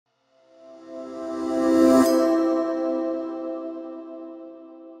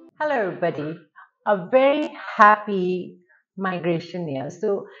everybody. A very happy migration year.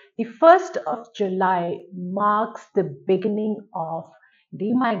 So, the 1st of July marks the beginning of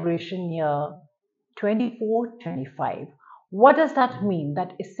the migration year 24-25. What does that mean?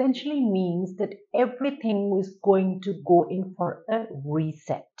 That essentially means that everything is going to go in for a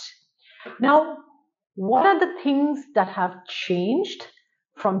reset. Now, what are the things that have changed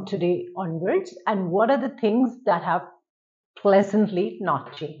from today onwards, and what are the things that have pleasantly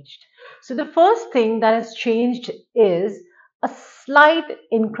not changed? So, the first thing that has changed is a slight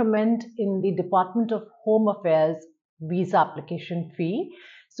increment in the Department of Home Affairs visa application fee.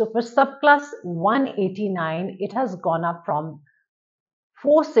 So, for subclass 189, it has gone up from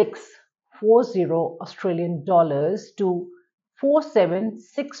 4640 Australian dollars to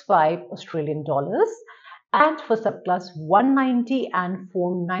 4765 Australian dollars. And for subclass 190 and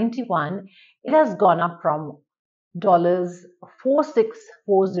 491, it has gone up from dollars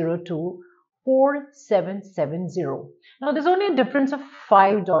 4640 to 4770. Now there's only a difference of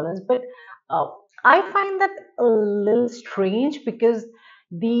 $5, but uh, I find that a little strange because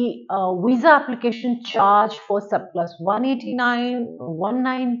the visa application charge for subclass 189,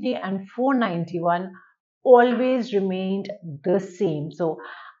 190, and 491 always remained the same. So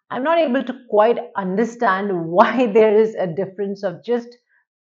I'm not able to quite understand why there is a difference of just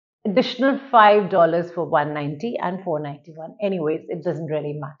additional $5 for 190 and 491. Anyways, it doesn't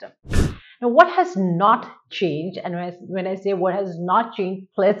really matter. Now, what has not changed, and when I say what has not changed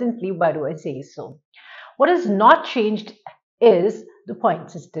pleasantly, why do I say so? What has not changed is the point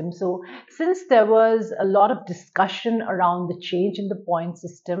system. So, since there was a lot of discussion around the change in the point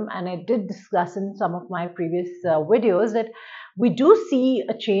system, and I did discuss in some of my previous videos that we do see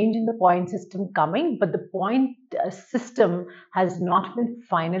a change in the point system coming, but the point system has not been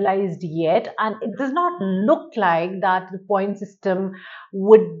finalized yet, and it does not look like that the point system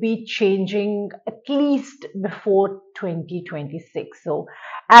would be changing at least before 2026. So,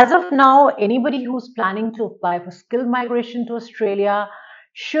 as of now, anybody who's planning to apply for skilled migration to Australia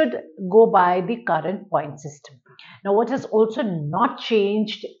should go by the current point system. Now, what has also not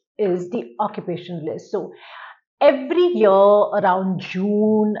changed is the occupation list. So, every year around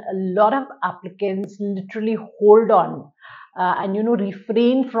June, a lot of applicants literally hold on and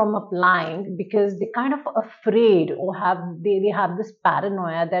refrain from applying because they're kind of afraid or they have this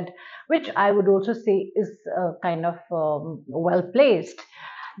paranoia that, which I would also say is kind of well placed,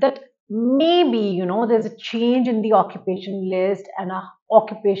 that maybe there's a change in the occupation list and a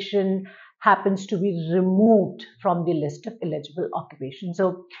occupation happens to be removed from the list of eligible occupations.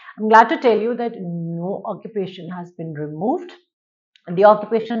 So I'm glad to tell you that no occupation has been removed. The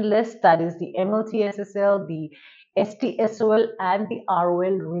occupation list, that is the MLT-SSL, the STSOL, and the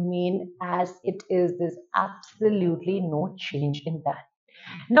ROL, remain as it is. There's absolutely no change in that.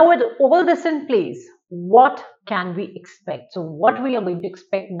 Now, with all this in place, what can we expect? So, what we are going to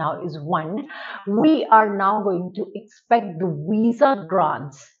expect now is one, we are now going to expect the visa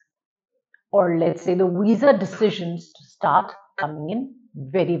grants, or let's say the visa decisions, to start coming in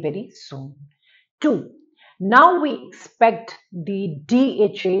very, very soon. Two, now we expect the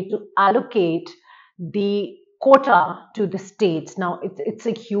DHA to allocate the quota to the states. Now it's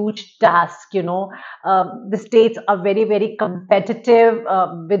a huge task. The states are very, very competitive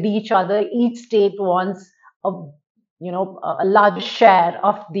with each other. Each state wants a a large share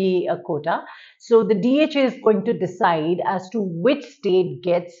of the quota. So the DHA is going to decide as to which state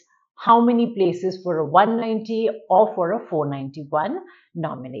gets how many places for a 190 or for a 491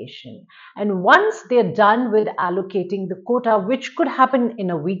 nomination. And once they're done with allocating the quota, which could happen in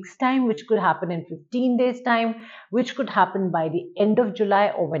a week's time, which could happen in 15 days' time, which could happen by the end of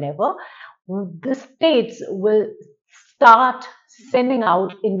July or whenever, the states will start sending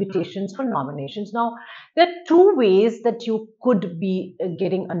out invitations for nominations. Now, there are two ways that you could be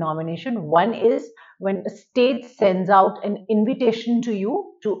getting a nomination. One is when a state sends out an invitation to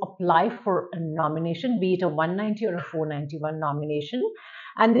you to apply for a nomination, be it a 190 or a 491 nomination,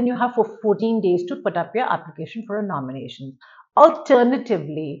 and then you have for 14 days to put up your application for a nomination.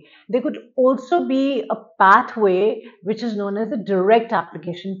 Alternatively, there could also be a pathway which is known as a direct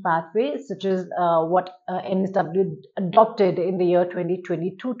application pathway, such as what NSW adopted in the year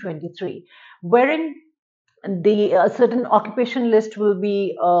 2022-23, wherein the certain occupation list will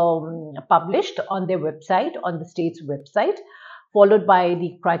be published on their website, on the state's website, followed by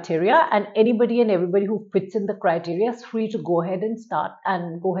the criteria, and anybody and everybody who fits in the criteria is free to go ahead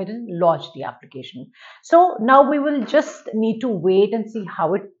and go ahead and lodge the application. So now we will just need to wait and see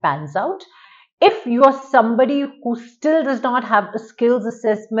how it pans out. if you are somebody who still does not have a skills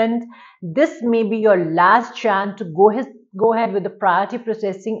assessment, this may be your last chance to go ahead with the priority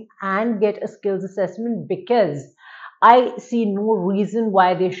processing and get a skills assessment, because I see no reason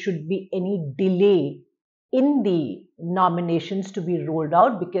why there should be any delay in the nominations to be rolled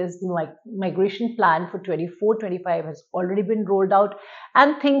out, because the migration plan for 24-25 has already been rolled out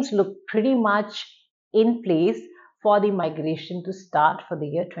and things look pretty much in place for the migration to start for the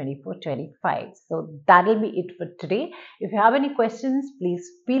year 24-25. So that'll be it for today. If you have any questions, please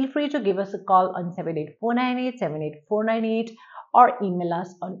feel free to give us a call on 78498 or email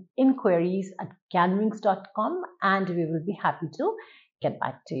us on inquiries@caanwings.com, and we will be happy to get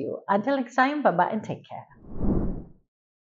back to you. Until next time, bye bye and take care.